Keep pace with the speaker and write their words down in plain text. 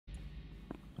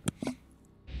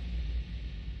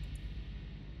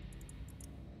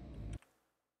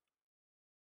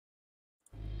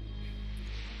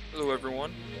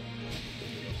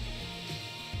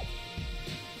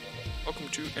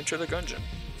Enter the Gungeon.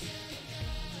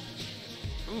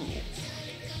 Ooh.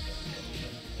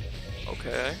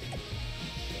 Okay.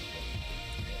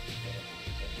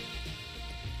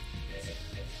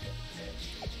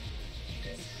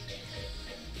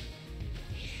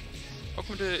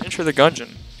 Welcome to Enter the Gungeon.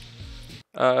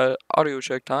 Audio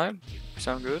check time.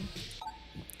 Sound good?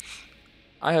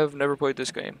 I have never played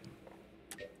this game.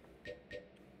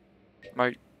 Am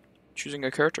I choosing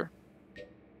a character?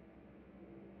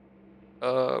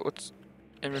 What's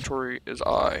inventory is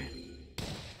I.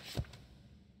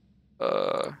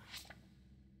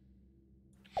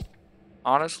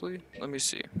 Honestly, let me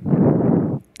see.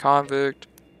 Convict,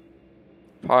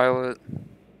 pilot,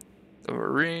 the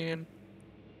Marine.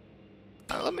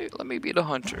 Let me be the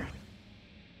hunter.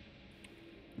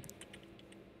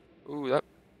 Ooh, that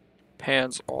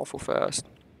pans awful fast.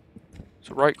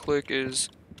 So right click is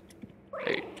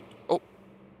a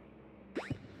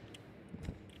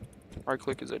right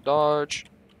click is a dodge.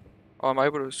 Oh, am I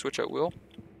able to switch at will?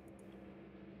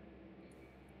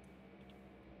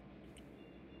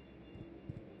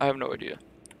 I have no idea.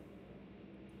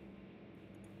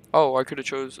 Oh, I could have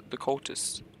chose the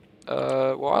cultist.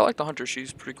 Well, I like the hunter.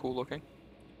 She's pretty cool looking.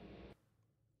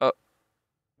 I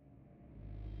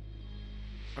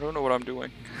don't know what I'm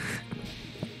doing.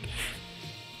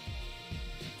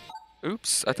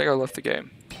 Oops, I think I left the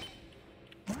game.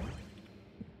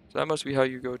 So that must be how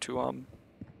you go to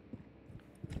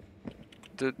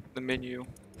the menu.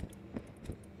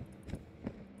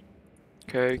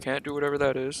 Okay, can't do whatever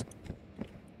that is.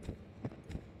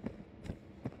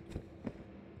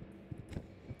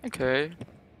 Okay,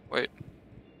 wait.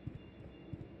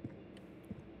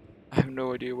 I have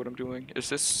no idea what I'm doing. Is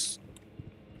this...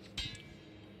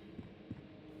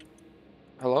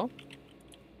 Hello?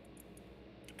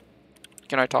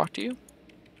 Can I talk to you?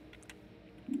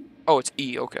 Oh, it's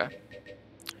E, okay.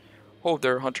 Hold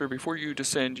there, Hunter. Before you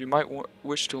descend, you might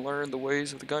wish to learn the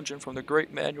ways of the Gungeon from the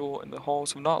great manual in the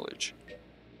halls of knowledge.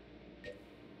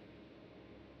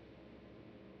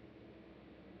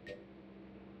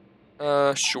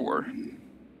 Sure.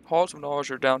 Halls of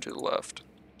knowledge are down to the left.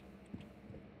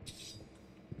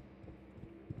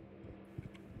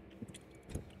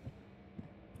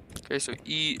 Okay, so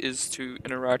E is to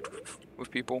interact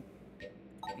with people.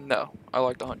 No, I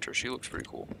like the hunter. She looks pretty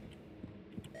cool.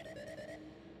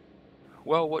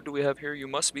 Well, what do we have here? You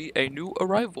must be a new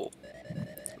arrival.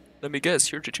 Let me guess,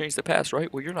 here to change the past,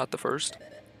 right? Well, you're not the first.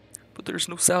 But there's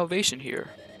no salvation here.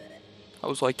 I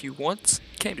was like you once,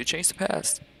 came to change the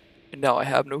past. And now I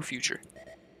have no future.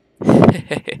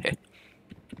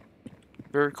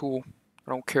 Very cool.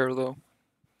 I don't care though.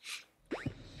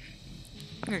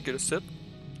 I'm gonna get a sip.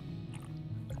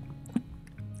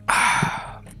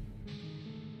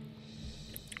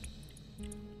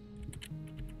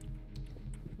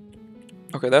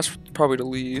 Okay, that's probably to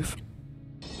leave.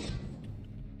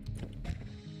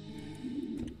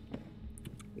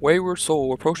 Wayward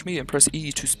soul, approach me and press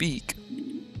E to speak.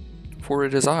 For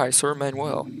it is I, Sir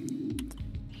Manuel.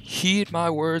 Heed my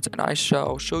words, and I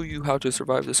shall show you how to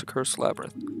survive this accursed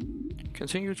labyrinth.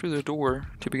 Continue through the door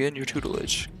to begin your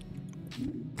tutelage.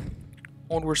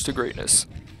 Onwards to greatness.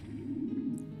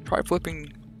 Try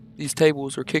flipping these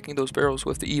tables or kicking those barrels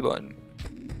with the E button.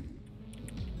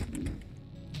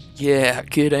 Yeah,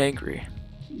 get angry.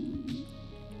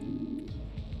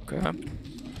 Okay.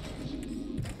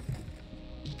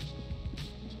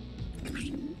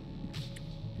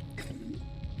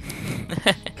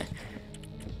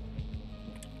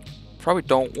 Probably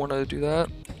don't want to do that.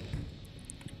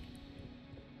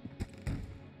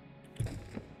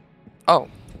 Oh,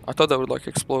 I thought that would like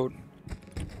explode.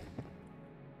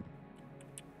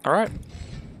 Alright.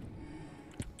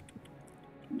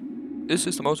 This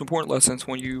is the most important lessons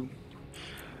when you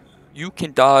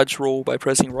can dodge roll by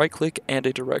pressing right click and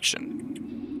a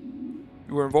direction.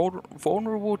 You are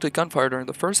vulnerable to gunfire during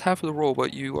the first half of the roll,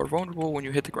 but you are vulnerable when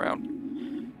you hit the ground.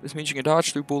 This means you can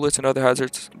dodge through bullets and other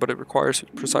hazards, but it requires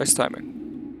precise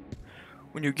timing.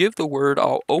 When you give the word,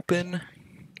 I'll open...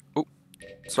 Oh,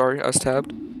 sorry, I was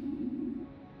tabbed.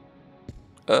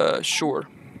 Sure.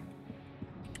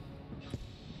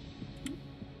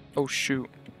 Oh, shoot.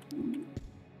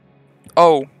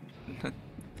 Oh.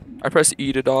 I press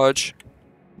E to dodge.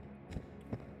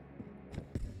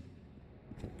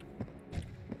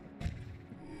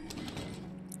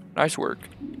 Nice work.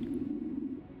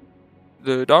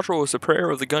 The dodge roll is the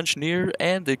prayer of the Gungeoneer,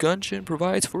 and the Gungeon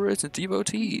provides for its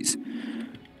devotees.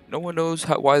 No one knows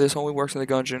why this only works in the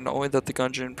Gungeon, only that the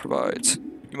Gungeon provides.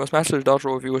 You must master the dodge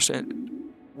roll if you wish to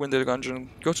win the Gungeon.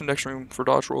 Go to the next room for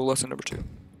dodge roll lesson number 2.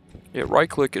 Yeah, right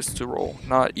click is to roll,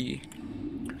 not E.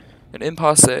 An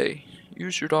impasse.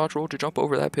 use your dodge roll to jump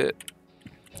over that pit.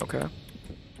 Okay.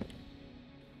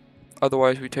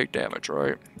 Otherwise, we take damage,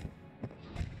 right?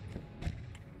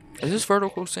 Is this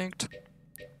vertical synced?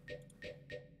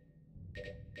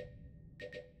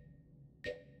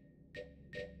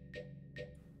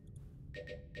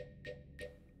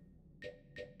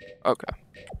 Okay.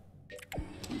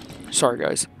 Sorry,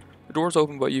 guys. The door's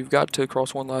open, but you've got to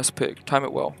cross one last pig. Time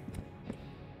it well.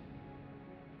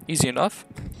 Easy enough.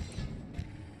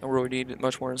 Don't really need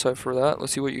much more insight for that.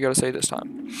 Let's see what you gotta say this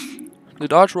time. The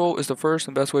dodge roll is the first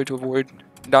and best way to avoid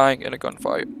dying in a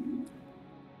gunfight.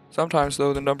 Sometimes,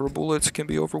 though, the number of bullets can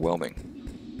be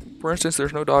overwhelming. For instance,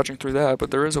 there's no dodging through that,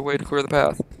 but there is a way to clear the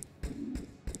path.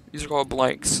 These are called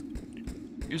blanks.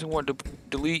 Using one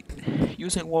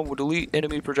will delete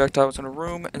enemy projectiles in a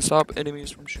room and stop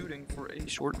enemies from shooting for a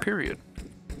short period.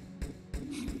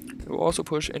 It will also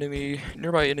push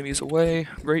nearby enemies away.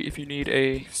 Great if you need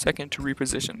a second to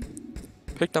reposition.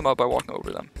 Pick them up by walking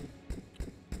over them.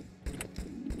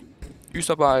 Use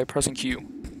them by pressing Q.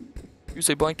 Use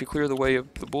a blank to clear the way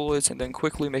of the bullets and then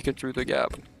quickly make it through the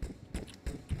gap.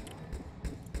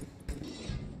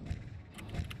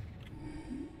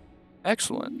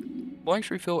 Excellent.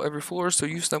 Blanks refill every floor, so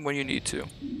use them when you need to.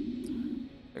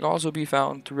 They can also be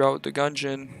found throughout the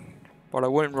Gungeon, but I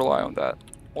wouldn't rely on that.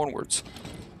 Onwards.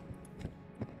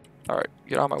 Alright,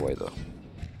 get out of my way though.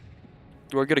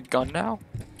 Do I get a gun now?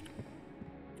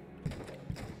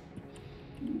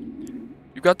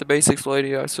 You got the basics,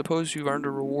 lady. I suppose you've earned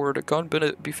a reward, a gun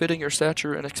befitting your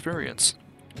stature and experience.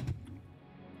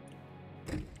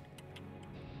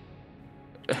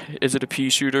 Is it a pea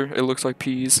shooter? It looks like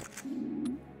peas.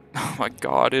 Oh my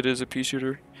god, it is a pea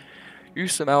shooter.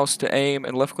 Use the mouse to aim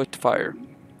and left click to fire.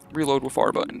 Reload with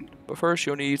R button. But first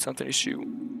you'll need something to shoot.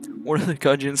 One of the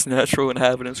Gungeon's natural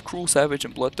inhabitants, cruel, savage,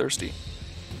 and bloodthirsty.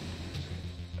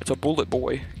 It's a bullet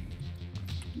boy.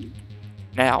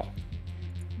 Now.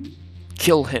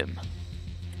 Kill him.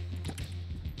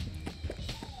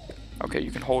 Okay,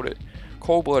 you can hold it.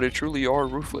 Cold-blooded, truly you are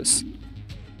ruthless.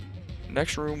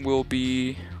 Next room will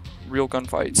be real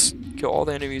gunfights. Kill all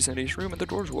the enemies in each room and the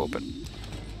doors will open.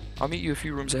 I'll meet you a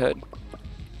few rooms ahead.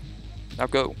 Now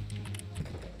go.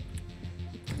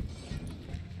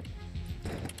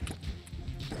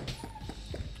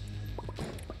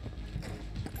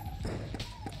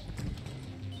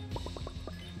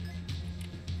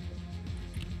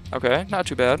 Okay, not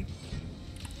too bad.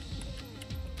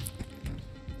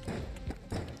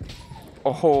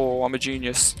 Oh, I'm a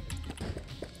genius.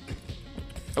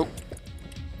 Oh.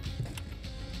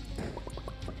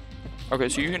 Okay,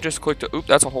 so you can just click the... Oop,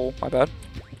 that's a hole. My bad.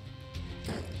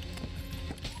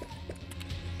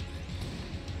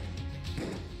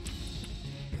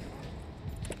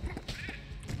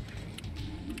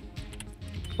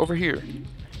 Over here.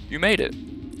 You made it.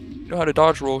 You know how to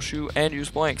dodge roll, shoot, and use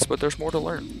blanks, but there's more to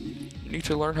learn. You need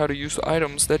to learn how to use the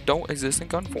items that don't exist in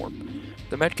gun form.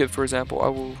 The medkit, for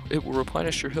example, it will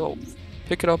replenish your health.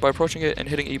 Pick it up by approaching it and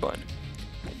hitting E button.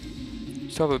 You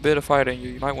still have a bit of fighting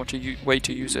you might want to wait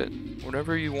to use it.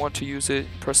 Whenever you want to use it,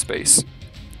 press space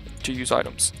to use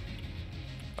items.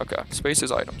 Okay, space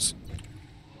is items.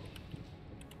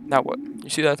 Now what? You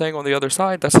see that thing on the other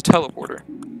side? That's a teleporter.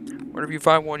 Whenever you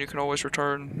find one, you can always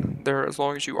return there as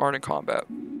long as you aren't in combat.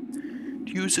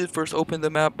 To use it, first open the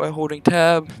map by holding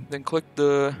tab, then click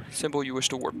the symbol you wish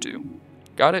to warp to.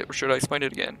 Got it? Or should I explain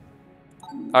it again?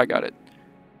 I got it.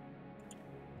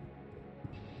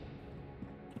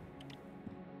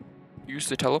 Use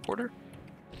the teleporter?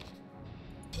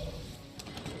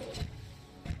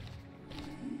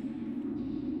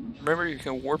 Remember, you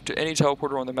can warp to any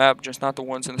teleporter on the map, just not the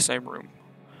ones in the same room.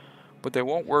 But they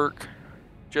won't work.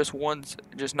 Just ones,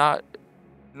 just not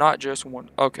just one.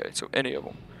 Okay, so any of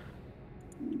them.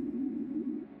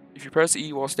 If you press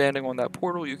E while standing on that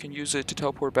portal, you can use it to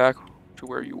teleport back to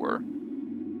where you were.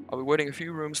 I'll be waiting a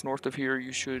few rooms north of here.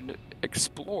 You should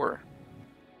explore.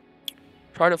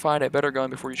 Try to find a better gun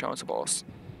before you challenge the boss.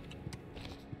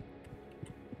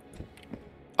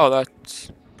 Oh,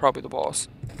 that's probably the boss.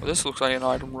 Well, this looks like an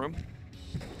item room.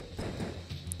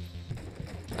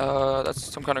 That's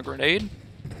some kind of grenade.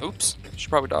 Oops,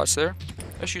 should probably dodge there.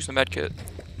 Let's use the medkit.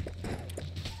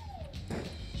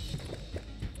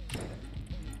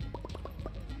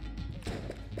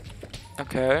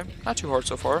 Okay, not too hard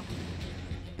so far.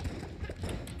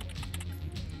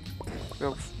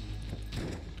 Go.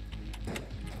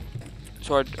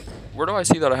 So where do I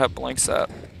see that I have blanks at?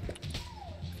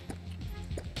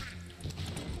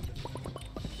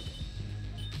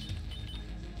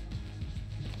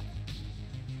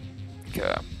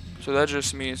 Okay, so that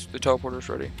just means the teleporter's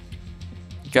ready.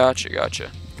 Gotcha,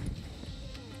 gotcha.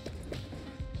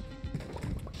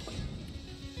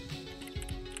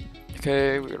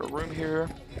 Okay, we got a room here.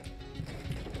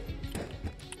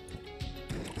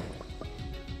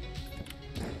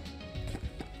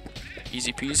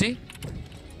 Easy peasy.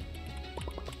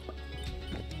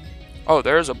 Oh,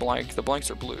 there's a blank. The blanks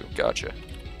are blue. Gotcha.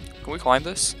 Can we climb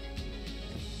this?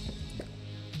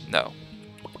 No.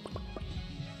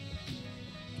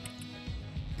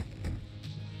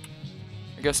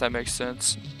 I guess that makes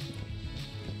sense.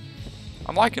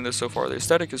 I'm liking this so far. The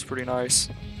aesthetic is pretty nice.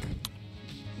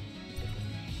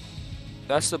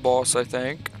 That's the boss, I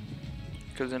think.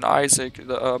 Because in Isaac,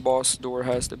 the boss door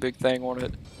has the big thing on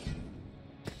it.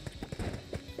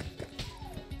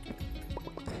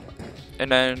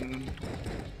 And then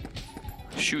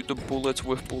shoot the bullets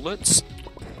with bullets.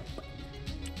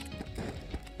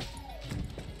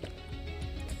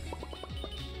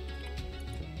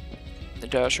 The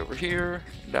dash over here,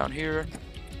 down here.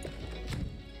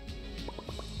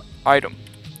 Item.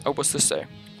 Oh, what's this say?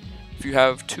 If you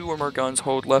have 2 or more guns,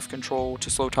 hold left control to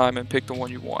slow time and pick the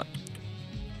one you want.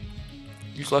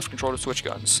 Use left control to switch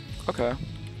guns. Okay.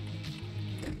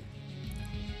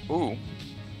 Ooh.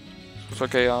 Looks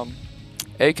like a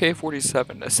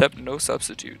AK-47, except no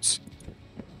substitutes.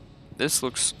 This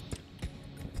looks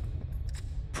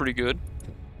pretty good.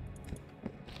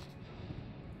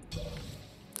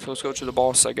 So let's go to the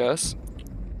boss, I guess.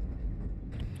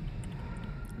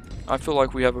 I feel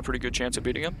like we have a pretty good chance of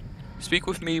beating him. Speak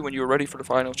with me when you are ready for the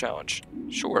final challenge.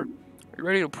 Sure. Are you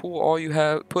ready to put all you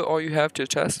have to the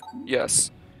test?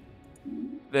 Yes.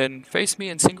 Then face me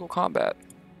in single combat.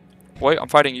 Wait, I'm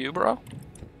fighting you, bro?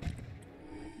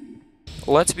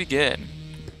 Let's begin.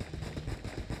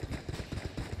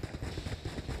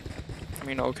 I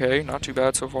mean, okay, not too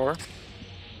bad so far.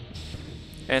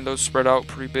 And those spread out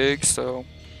pretty big, so...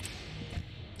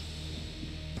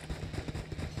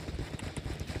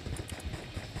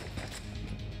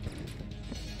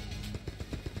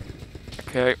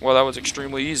 Okay, well that was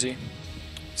extremely easy.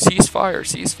 Cease fire,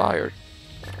 cease fire.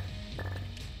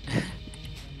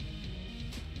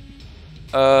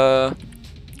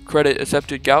 Credit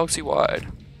accepted galaxy-wide.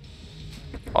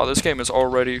 Oh, this game is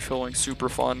already feeling super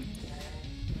fun.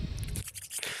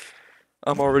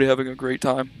 I'm already having a great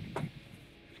time.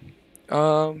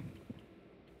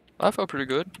 I felt pretty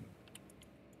good.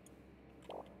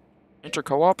 Enter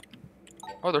co-op.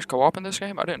 Oh, there's co-op in this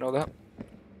game? I didn't know that.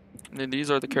 And then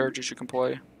these are the characters you can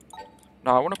play.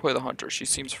 No, I want to play the Hunter. She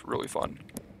seems really fun.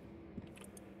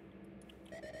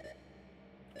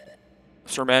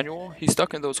 Sir Manuel, he's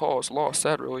stuck in those halls. Lost,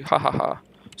 sad really. Ha ha ha.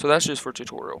 So that's just for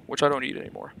tutorial, which I don't need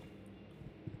anymore.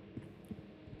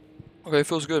 Okay,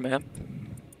 feels good, man.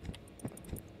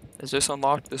 Is this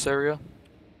unlocked, this area?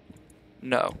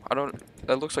 No, I don't.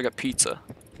 That looks like a pizza.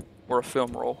 Or a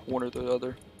film roll, one or the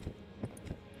other.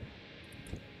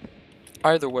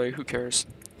 Either way, who cares?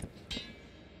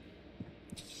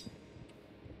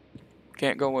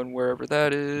 Can't go in wherever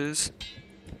that is.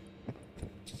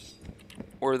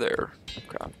 Or there.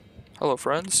 Okay. Hello,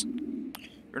 friends.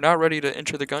 You're now ready to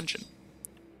enter the Gungeon.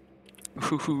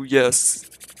 Ooh, yes.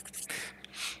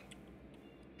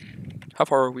 How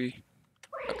far are we?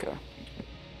 Okay.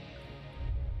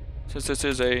 Since this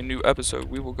is a new episode,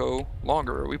 we will go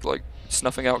longer. Are we like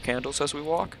snuffing out candles as we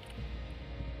walk?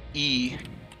 E.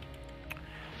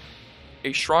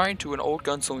 A shrine to an old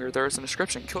gunslinger. There is an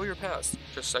inscription. Kill your past.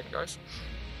 Just a second, guys.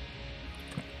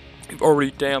 You've already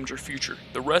damned your future.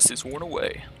 The rest is worn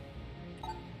away.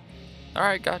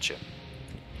 Alright, gotcha.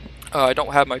 I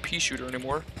don't have my pea shooter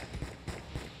anymore.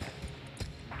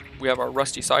 We have our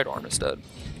rusty sidearm instead.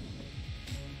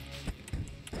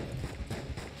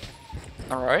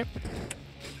 Alright.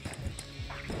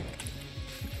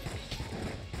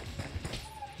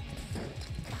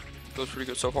 Goes pretty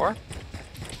good so far.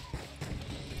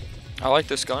 I like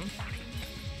this gun.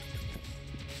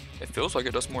 It feels like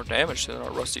it does more damage than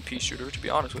our rusty pea shooter, to be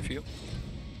honest with you.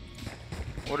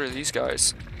 What are these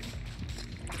guys?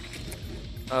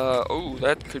 Oh,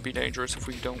 that could be dangerous if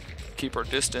we don't keep our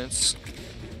distance.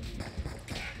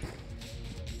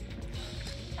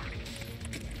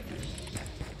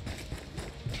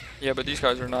 Yeah, but these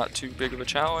guys are not too big of a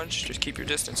challenge. Just keep your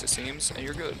distance, it seems, and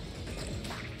you're good.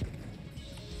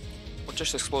 What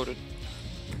just exploded?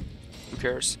 Who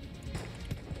cares?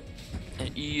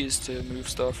 And E is to move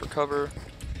stuff for cover.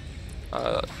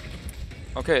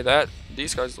 Okay,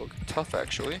 these guys look tough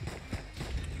actually.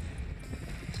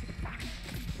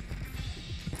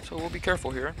 So we'll be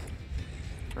careful here.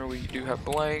 Or we do have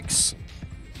blanks.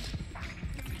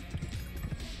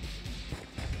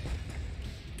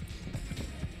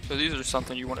 So these are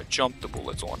something you want to jump the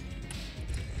bullets on.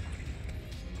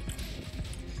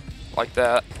 Like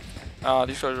that.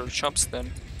 These guys are chumps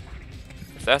then.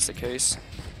 If that's the case.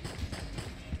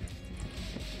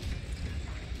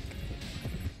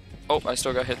 Oh, I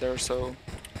still got hit there, so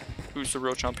who's the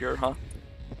real chump here, huh?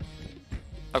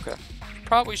 Okay.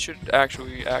 Probably should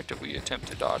actually actively attempt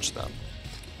to dodge them.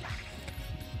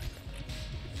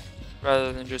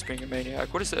 Rather than just being a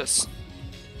maniac. What is this?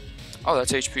 Oh,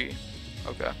 that's HP.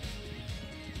 Okay.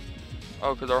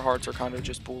 Oh, because our hearts are kind of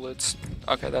just bullets.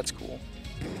 Okay, that's cool.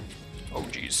 Oh,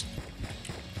 jeez.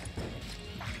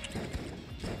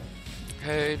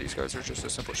 Okay, these guys are just a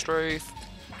simple strafe.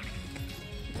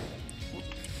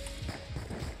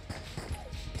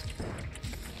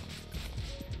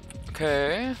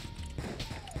 Okay.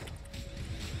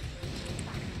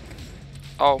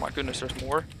 Oh my goodness, there's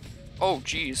more. Oh,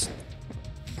 jeez.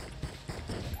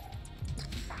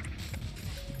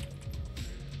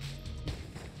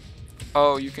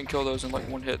 Oh, you can kill those in like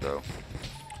one hit though.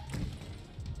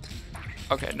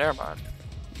 Okay, never mind.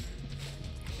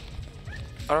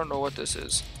 I don't know what this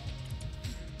is.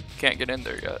 Can't get in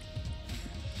there yet.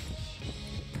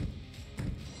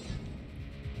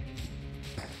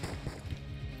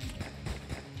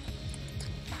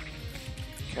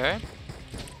 Okay.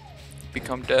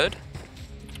 Become dead.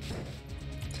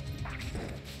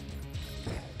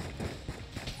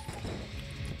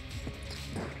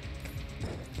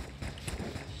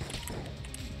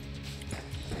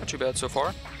 Not too bad so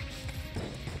far.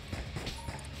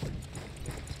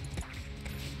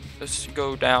 Let's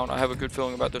go down. I have a good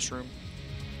feeling about this room.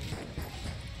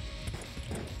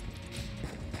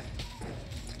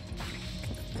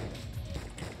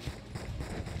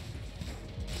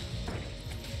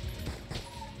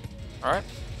 Alright.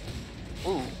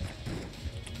 Ooh.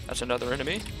 That's another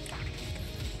enemy.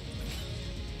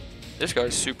 This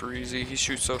guy's super easy. He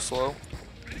shoots so slow.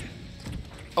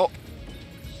 Oh!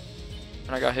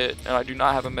 And I got hit. And I do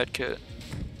not have a med kit.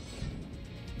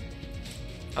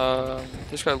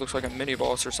 This guy looks like a mini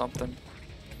boss or something.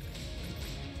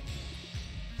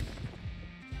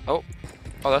 Oh.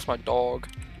 Oh, that's my dog.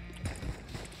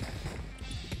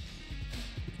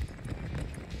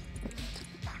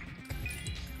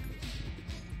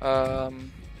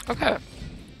 Okay.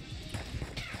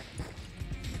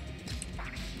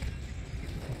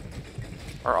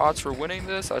 Our odds for winning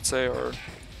this, I'd say, are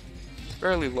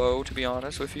fairly low, to be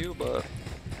honest with you, but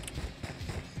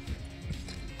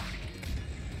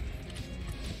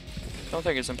don't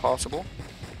think it's impossible.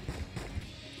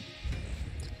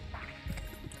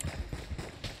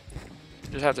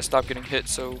 Just have to stop getting hit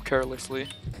so carelessly.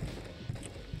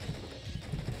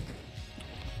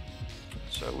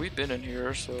 So we've been in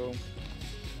here, so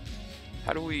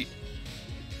how do we...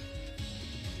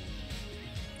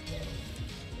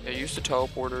 Yeah, use the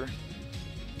teleporter.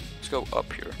 Let's go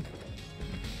up here.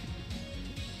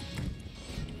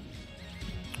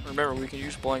 Remember, we can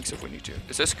use blanks if we need to.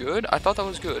 Is this good? I thought that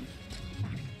was good.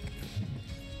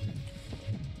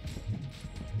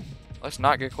 Let's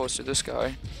not get close to this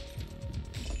guy.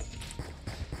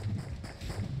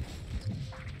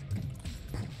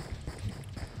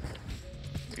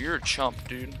 You're a chump,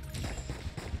 dude.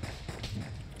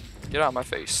 Get out of my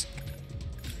face.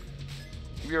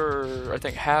 You're, I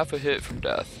think, half a hit from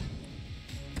death.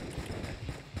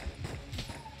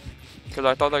 Because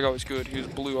I thought that guy was good. He was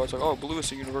blue. I was like, oh, blue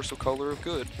is a universal color of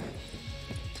good.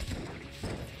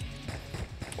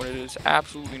 When it is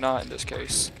absolutely not in this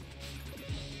case.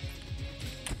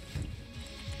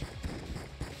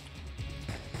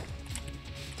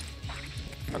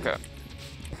 Okay.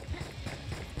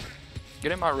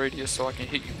 Get in my radius so I can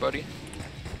hit you, buddy.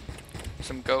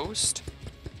 Some ghost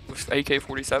with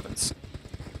AK-47s.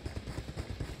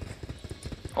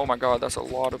 Oh my god, that's a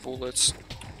lot of bullets.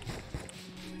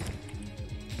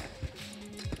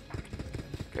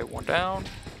 Okay, one down.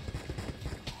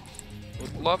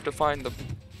 Would love to find the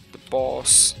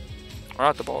boss. Or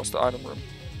not the boss, the item room.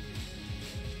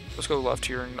 Let's go left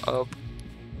here and up.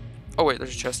 Oh wait,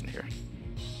 there's a chest in here.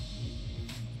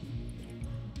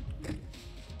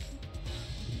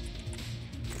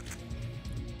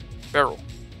 Barrel.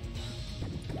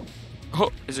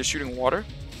 Oh, is it shooting water?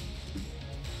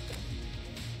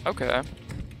 Okay.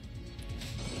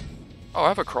 Oh, I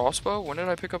have a crossbow? When did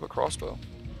I pick up a crossbow?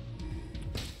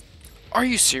 Are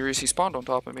you serious? He spawned on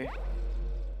top of me.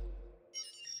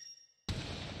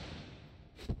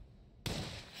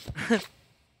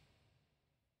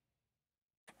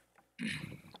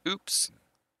 Oops.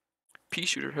 Pea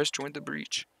shooter has joined the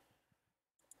breach.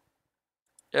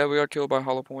 Yeah, we got killed by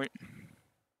hollow point.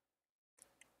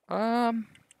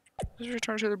 Let's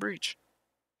return to the breach.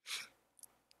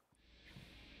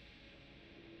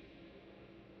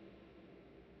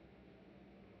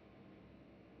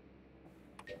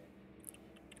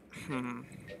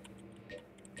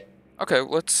 Okay,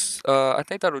 let's, I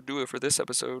think that'll do it for this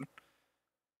episode.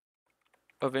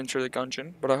 of Enter the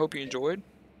Gungeon, but I hope you enjoyed.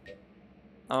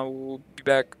 I will be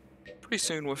back pretty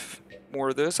soon with more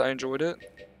of this. I enjoyed it.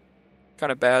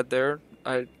 Kind of bad there.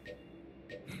 I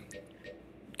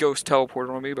ghost teleported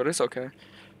on me, but it's okay.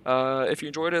 If you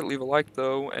enjoyed it, leave a like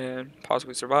though, and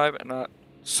possibly survive and not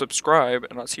subscribe,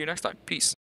 and I'll see you next time. Peace.